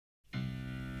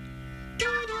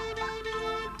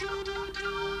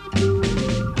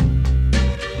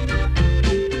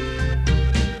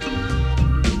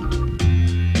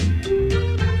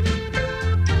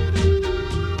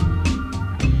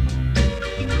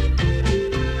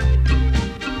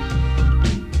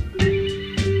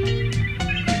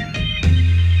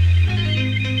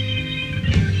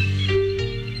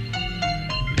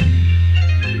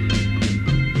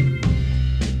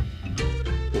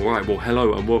Well,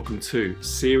 hello and welcome to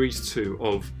Series 2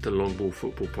 of the Long Ball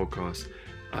Football Podcast,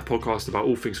 a podcast about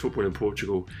all things football in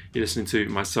Portugal. You're listening to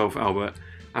myself, Albert,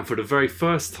 and for the very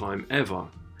first time ever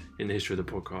in the history of the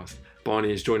podcast,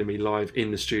 Barney is joining me live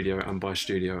in the studio, and by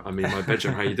studio, I mean my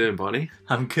bedroom. How you doing, Barney?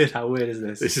 I'm good. How weird is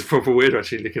this? This is proper weird,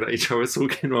 actually, looking at each other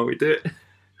talking while we do it.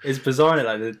 It's bizarre,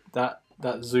 like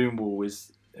that Zoom wall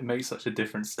it makes such a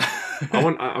difference.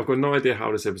 I've got no idea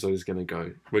how this episode is going to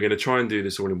go. We're going to try and do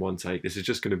this all in one take. This is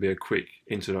just going to be a quick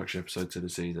introduction episode to the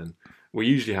season. We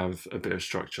usually have a bit of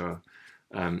structure.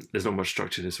 There's not much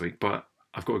structure this week, but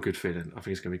I've got a good feeling. I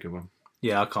think it's going to be a good one.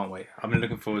 Yeah, I can't wait. I've been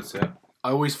looking forward to it. I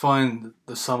always find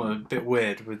the summer a bit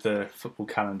weird with the football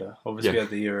calendar. Obviously, we had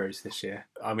the Euros this year.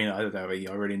 I mean, I don't know,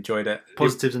 I really enjoyed it.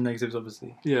 Positives and negatives,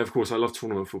 obviously. Yeah, of course. I love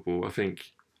tournament football. I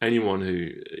think anyone who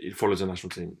follows a national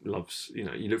team loves, you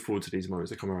look forward to these moments.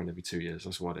 They come around every 2 years.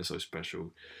 That's why they're so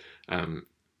special.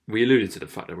 We alluded to the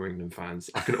fact that we're England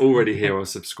fans. I can already hear our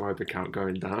subscriber count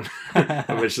going down.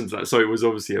 I mentioned that. So it was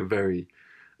obviously a very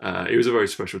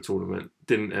special tournament.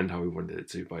 Didn't end how we wanted it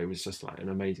to, but it was just like an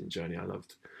amazing journey. I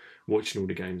loved watching all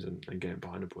the games and getting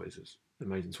behind the boys. It was an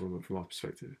amazing tournament from our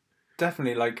perspective.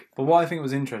 Definitely. But what I think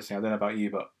was interesting, I don't know about you,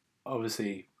 but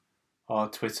obviously our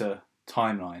Twitter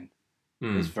timeline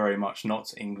is very much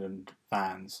not England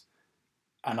fans.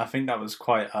 And I think that was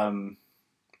quite, almost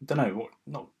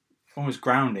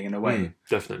grounding in a way.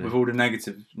 Definitely. With all the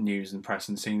negative news and press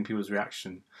and seeing people's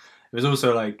reaction. It was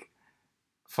also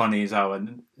funny as how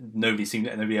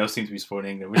nobody else seemed to be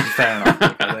supporting England, which is fair enough.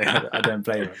 I don't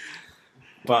blame them.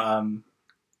 But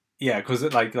because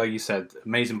like you said,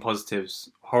 amazing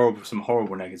positives, some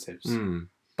horrible negatives.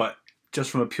 But just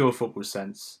from a pure football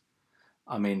sense,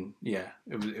 I mean,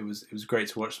 it was great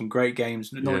to watch some great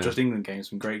games, not just England games,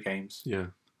 some great games. Yeah.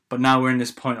 But now we're in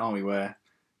this point, aren't we, where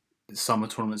the summer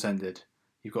tournament's ended.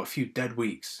 You've got a few dead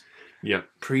weeks. Yeah.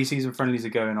 Pre-season friendlies are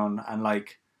going on, and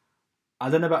I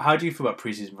don't know how do you feel about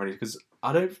pre-season friendlies? Because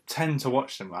I don't tend to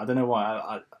watch them. I don't know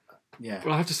why.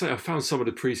 Well, I have to say, I found some of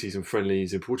the pre-season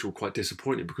friendlies in Portugal quite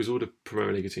disappointing because all the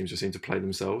Premier League teams just seem to play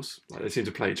themselves. They seem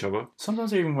to play each other. Sometimes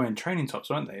they're even wearing training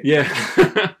tops, aren't they? Yeah.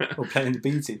 Or playing the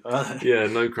B team, aren't they? Yeah,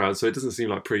 no crowd. So it doesn't seem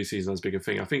like pre-season as big a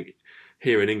thing. I think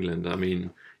here in England, I mean,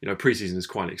 pre-season is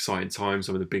quite an exciting time.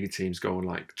 Some of the bigger teams go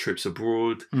on trips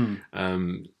abroad.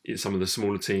 Some of the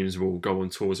smaller teams will go on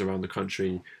tours around the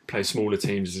country, play smaller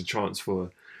teams as a chance for,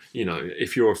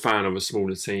 if you're a fan of a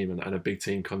smaller team and a big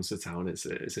team comes to town, it's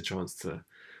a chance to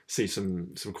see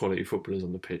some quality footballers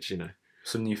on the pitch,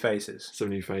 Some new faces.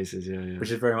 Yeah.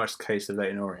 Which is very much the case of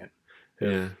Leyton Orient, who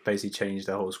have basically changed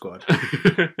their whole squad.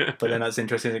 But then that's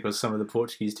interesting because some of the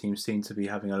Portuguese teams seem to be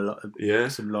having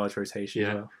some large rotation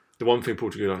as well. The one thing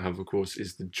Portugal don't have, of course,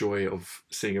 is the joy of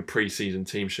seeing a pre-season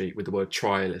team sheet with the word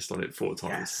trialist on it 4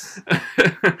 times. Yes.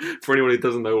 For anyone who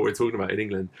doesn't know what we're talking about in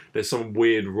England, there's some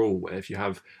weird rule where if you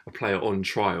have a player on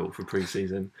trial for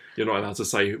pre-season, you're not allowed to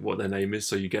say what their name is,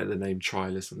 so you get the name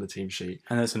trialist on the team sheet.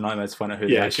 And it's a nightmare to find out who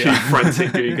they actually are.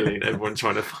 Frantic Googling, everyone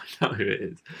trying to find out who it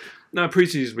is. No,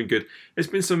 pre-season's been good. There's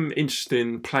been some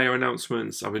interesting player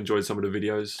announcements. I've enjoyed some of the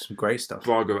videos. Some great stuff.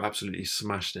 Braga absolutely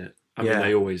smashed it. I mean,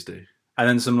 they always do. And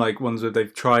then some ones where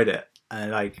they've tried it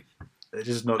and they're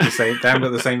just not the same. They haven't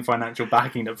got the same financial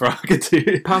backing that Braga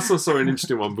do. Passos are an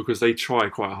interesting one because they try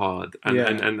quite hard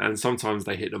and sometimes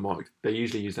they hit the mark. They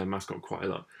usually use their mascot quite a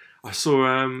lot. I saw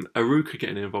Aruka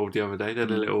getting involved the other day. They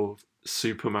had a little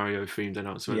Super Mario themed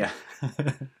announcement. Yeah.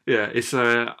 Yeah, it's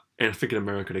I think in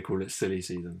America they call it silly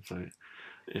season. So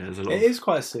yeah, there's a lot. It is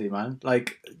quite silly, man.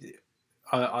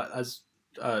 As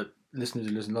listeners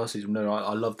who listened last season know,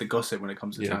 I love the gossip when it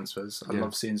comes to transfers. I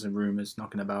love seeing some rumours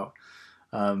knocking about,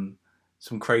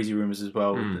 some crazy rumours as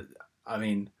well. I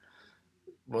mean,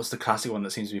 what's the classic one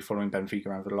that seems to be following Benfica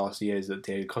around for the last years that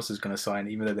Diego Costa's going to sign,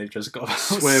 even though they've just got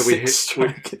strikers.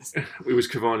 It was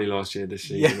Cavani last year. This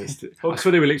year, I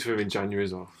swear they were linked with him in January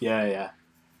as well. Yeah.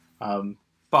 But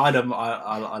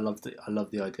I love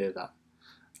the idea of that.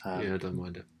 I don't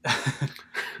mind it.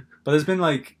 But there's been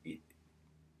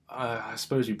I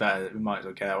suppose we might as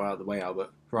well get out of the way,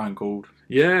 Albert. Ryan Gould.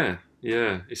 Yeah.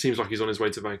 It seems like he's on his way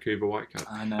to Vancouver Whitecap.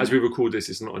 I know. As we record this,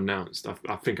 it's not announced.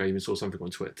 I think I even saw something on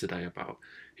Twitter today about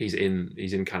he's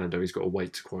in Canada. He's got to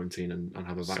wait to quarantine and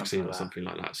have a vaccine or something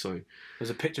like that. So there's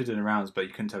a picture doing the rounds, but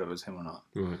you couldn't tell if it was him or not.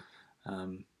 Right.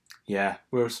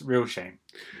 Real shame.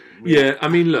 I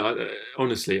mean, look,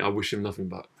 honestly, I wish him nothing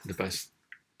but the best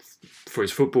for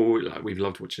his football. We've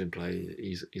loved watching him play.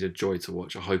 He's a joy to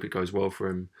watch. I hope it goes well for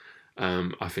him.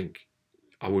 I think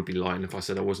I would be lying if I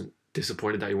said I wasn't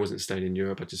disappointed that he wasn't staying in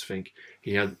Europe. I just think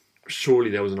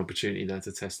surely there was an opportunity there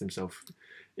to test himself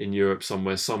in Europe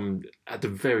somewhere. Some, at the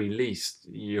very least,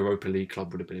 Europa League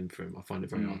club would have been in for him. I find it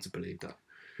very hard to believe that.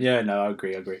 Yeah, no, I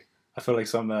agree. I feel like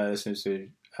some listeners who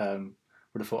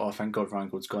would have thought, oh, thank God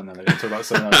Reingold's gone now. They're going to talk about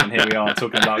someone else, and here we are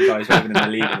talking about guys who aren't even in the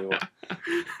league anymore.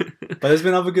 But there's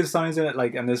been other good signs in it,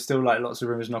 like, and there's still like lots of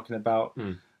rumours knocking about.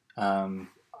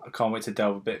 I can't wait to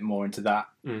delve a bit more into that,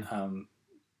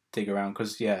 dig around,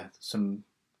 because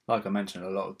like I mentioned, a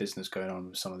lot of business going on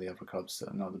with some of the other clubs that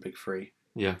are not the big three.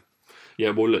 Yeah.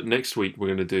 Well, look, next week we're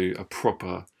going to do a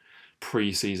proper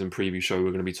pre-season preview show.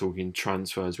 We're going to be talking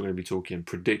transfers. We're going to be talking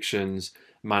predictions,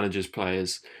 managers,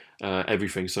 players,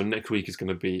 everything. So next week is going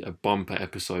to be a bumper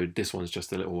episode. This one's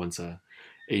just a little one to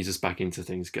ease us back into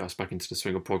things, get us back into the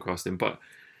swing of podcasting. But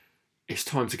it's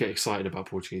time to get excited about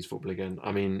Portuguese football again.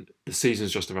 I mean, the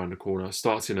season's just around the corner.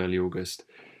 Starts in early August.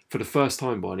 For the first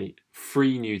time, Barney,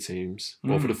 3 new teams.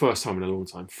 Well, for the first time in a long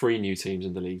time, 3 new teams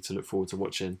in the league to look forward to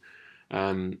watching.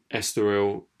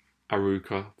 Estoril,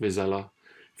 Arouca, Vizela.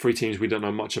 3 teams we don't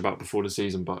know much about before the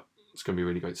season, but it's going to be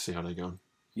really great to see how they go on.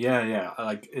 Yeah.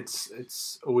 Like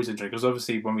it's always interesting because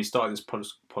obviously when we started this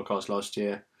podcast last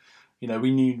year,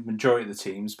 we knew the majority of the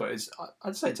teams, but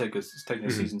I'd say it's taken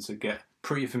a season to get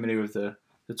pretty familiar with the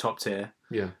top tier.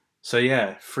 Yeah. So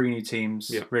 3 new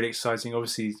teams, really exciting.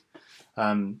 Obviously,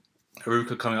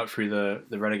 Arouca coming up through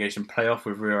the relegation playoff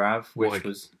with Rio Ave, which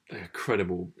was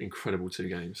incredible 2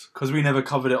 games. Because we never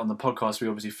covered it on the podcast, we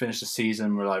obviously finished the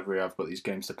season. We're like, Rio Ave got these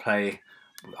games to play.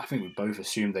 I think we both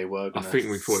assumed they were. I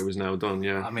think we thought it was now done.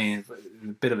 Yeah. I mean, a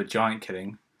bit of a giant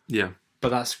killing. Yeah. But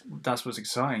that's what's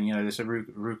exciting. There's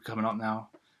Arouca coming up now.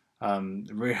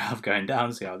 Rio Ave going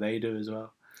down. See how they do as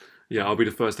well. Yeah, I'll be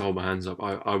the first to hold my hands up.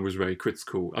 I was very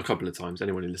critical a couple of times.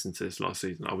 Anyone who listened to this last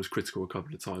season, I was critical a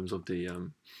couple of times of the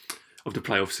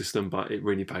playoff system, but it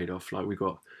really paid off. Like, we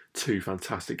got 2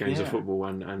 fantastic games of football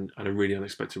and a really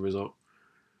unexpected result.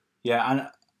 Yeah, and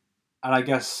I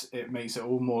guess it makes it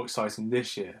all more exciting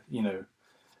this year.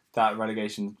 That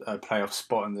relegation playoff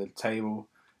spot in the table.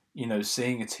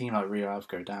 Seeing a team like Rio Ave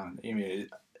go down. I mean,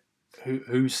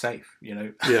 who's safe? Yeah,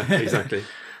 exactly.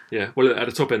 Yeah, well, at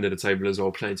the top end of the table as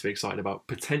well, plenty to be excited about.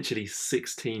 Potentially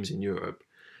 6 teams in Europe.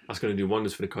 That's going to do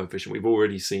wonders for the coefficient. We've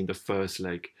already seen the first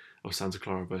leg of Santa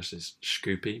Clara versus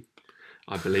Shkupi,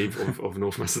 I believe, of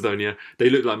North Macedonia. They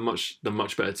look like the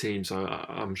much better team, so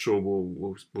I'm sure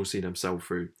we'll see them sail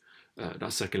through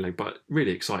that second leg. But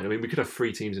really exciting. I mean, we could have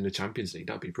 3 teams in the Champions League.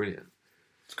 That'd be brilliant.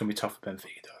 It's going to be tough for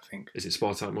Benfica, though, I think. Is it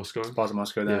Spartak Moscow? Spartak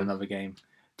Moscow, they're another game.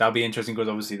 That'll be interesting because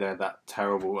obviously they're that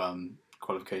terrible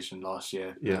qualification last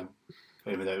year. Yeah.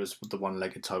 Even though it was the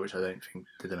one-legged tie, which I don't think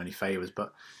did them any favours.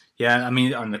 But yeah, I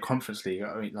mean, on the Conference League,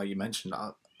 I mean, like you mentioned,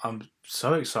 I'm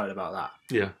so excited about that.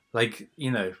 Yeah. Like,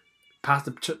 past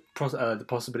the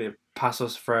possibility of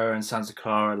Passos, Ferreira and Santa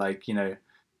Clara, and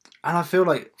I feel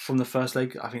like from the first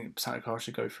leg, I think Santa Clara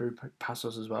should go through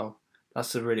Passos as well.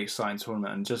 That's a really exciting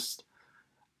tournament.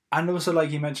 And also,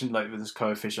 like you mentioned, like with this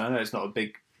coefficient, I know it's not a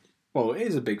big, well, it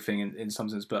is a big thing in some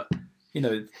sense, but,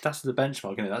 that's the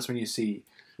benchmark, isn't it? That's when you see,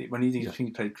 when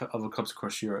you play other clubs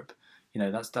across Europe,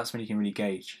 that's when you can really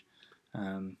gauge.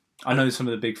 I know some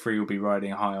of the big 3 will be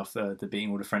riding high off the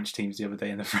beating all the French teams the other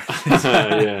day in the French.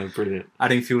 Yeah, brilliant.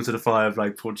 Adding fuel to the fire of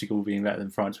like Portugal being better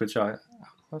than France, which I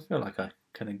feel like I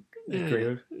can agree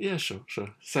with. Yeah, sure.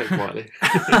 Say it quietly.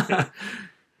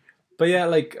 But yeah,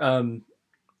 like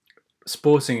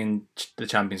Sporting in the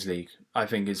Champions League, I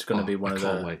think is going to be one of the.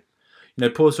 Can't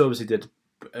wait. Porto obviously did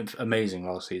amazing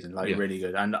last season, really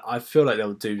good, and I feel like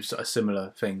they'll do a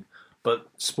similar thing. But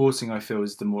Sporting, I feel,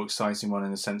 is the more exciting one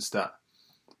in the sense that,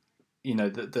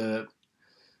 the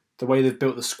way they've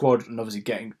built the squad and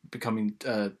obviously becoming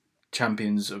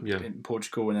champions in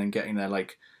Portugal and then getting there,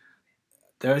 like,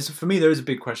 there is a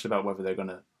big question about whether they're going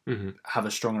to have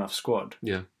a strong enough squad.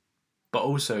 Yeah. But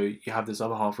also you have this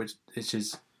other half which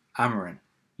is Amorim.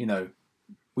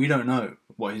 We don't know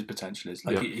what his potential is.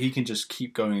 Like he can just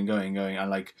keep going and going and going. And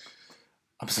like,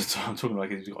 I'm talking like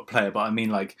he's got a player, but I mean,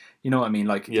 like, you know what I mean?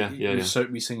 Like,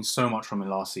 we've seen so much from him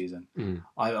last season.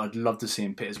 I'd love to see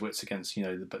him pit his wits against,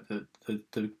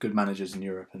 the good managers in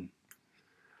Europe. And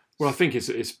well, I think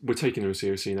we're taking them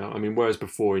seriously now. I mean, whereas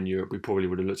before in Europe, we probably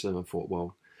would have looked at them and thought,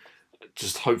 well,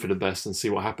 just hope for the best and see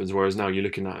what happens. Whereas now you're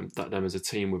looking at them as a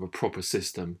team with a proper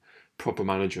system, proper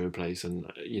manager in place,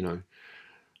 and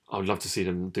I would love to see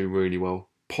them do really well.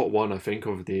 Pot 1, I think,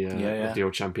 of the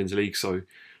old Champions League. So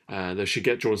they should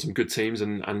get drawn some good teams,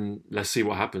 and let's see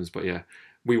what happens. But yeah,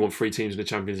 we want 3 teams in the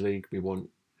Champions League. We want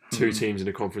 2 teams in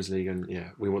the Conference League, and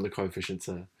we want the coefficient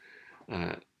to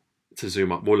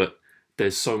zoom up. Well, look,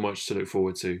 there's so much to look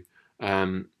forward to.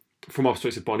 From our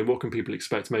perspective, Barney, what can people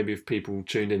expect? Maybe if people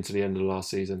tuned into the end of the last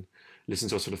season, listen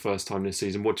to us for the first time this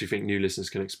season, what do you think new listeners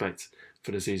can expect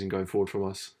for the season going forward from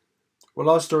us? Well,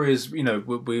 our story is,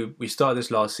 we started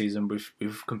this last season.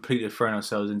 We've completely thrown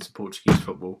ourselves into Portuguese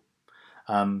football,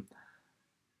 and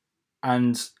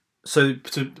so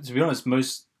to be honest,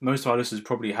 most of our listeners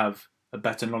probably have a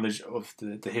better knowledge of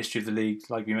the history of the league.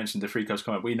 Like you mentioned, the Three Clubs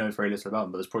come up. We know very little about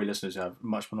them, but there's probably listeners who have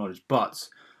much more knowledge. But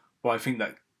what I think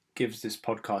that gives this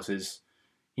podcast is,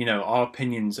 our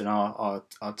opinions and our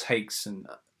takes and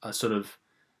are sort of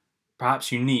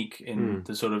perhaps unique in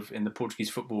in the Portuguese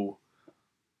football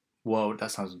world.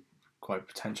 That sounds quite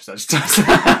pretentious, actually.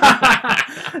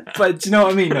 But do you know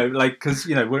what I mean? No, because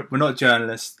we're not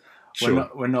journalists. Sure.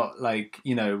 We're not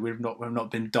we've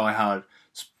not been diehard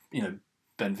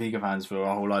Benfica fans for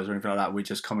our whole lives or anything like that. We're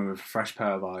just coming with a fresh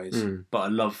pair of eyes, but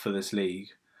a love for this league,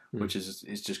 which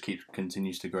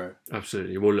continues to grow.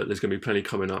 Absolutely. Well, look, there's going to be plenty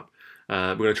coming up.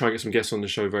 We're going to try and get some guests on the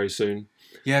show very soon.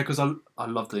 Yeah, because I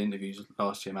loved the interviews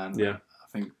last year, man. Yeah. I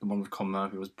think the one with Con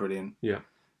Murphy was brilliant. Yeah.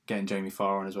 Getting Jamie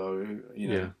Farr on as well,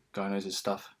 guy knows his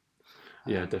stuff.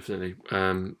 Yeah, definitely.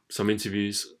 Some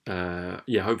interviews.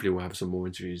 Hopefully we'll have some more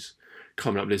interviews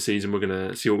coming up this season. We're going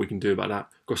to see what we can do about that.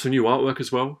 Got some new artwork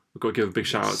as well. We've got to give a big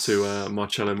shout out to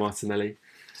Marcello Martinelli.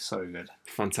 So good.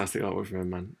 Fantastic artwork from him,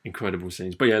 man. Incredible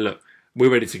scenes. But yeah, look,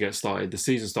 we're ready to get started. The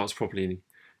season starts properly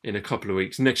in a couple of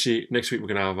weeks. Next week we're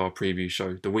going to have our preview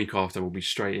show. The week after we'll be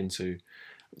straight into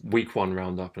week 1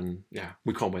 roundup, and yeah,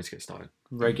 we can't wait to get started.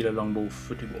 Regular long ball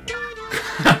football. Did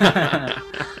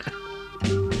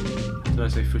I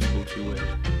say football too weird?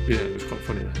 Yeah, it was quite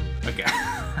funny there. Okay.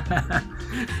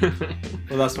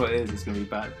 Well, that's what it is. It's going to be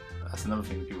bad. That's another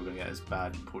thing that people are going to get is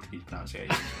bad Portuguese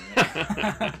pronunciation.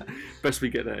 Best we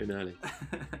get that in early.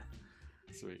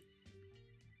 Sweet.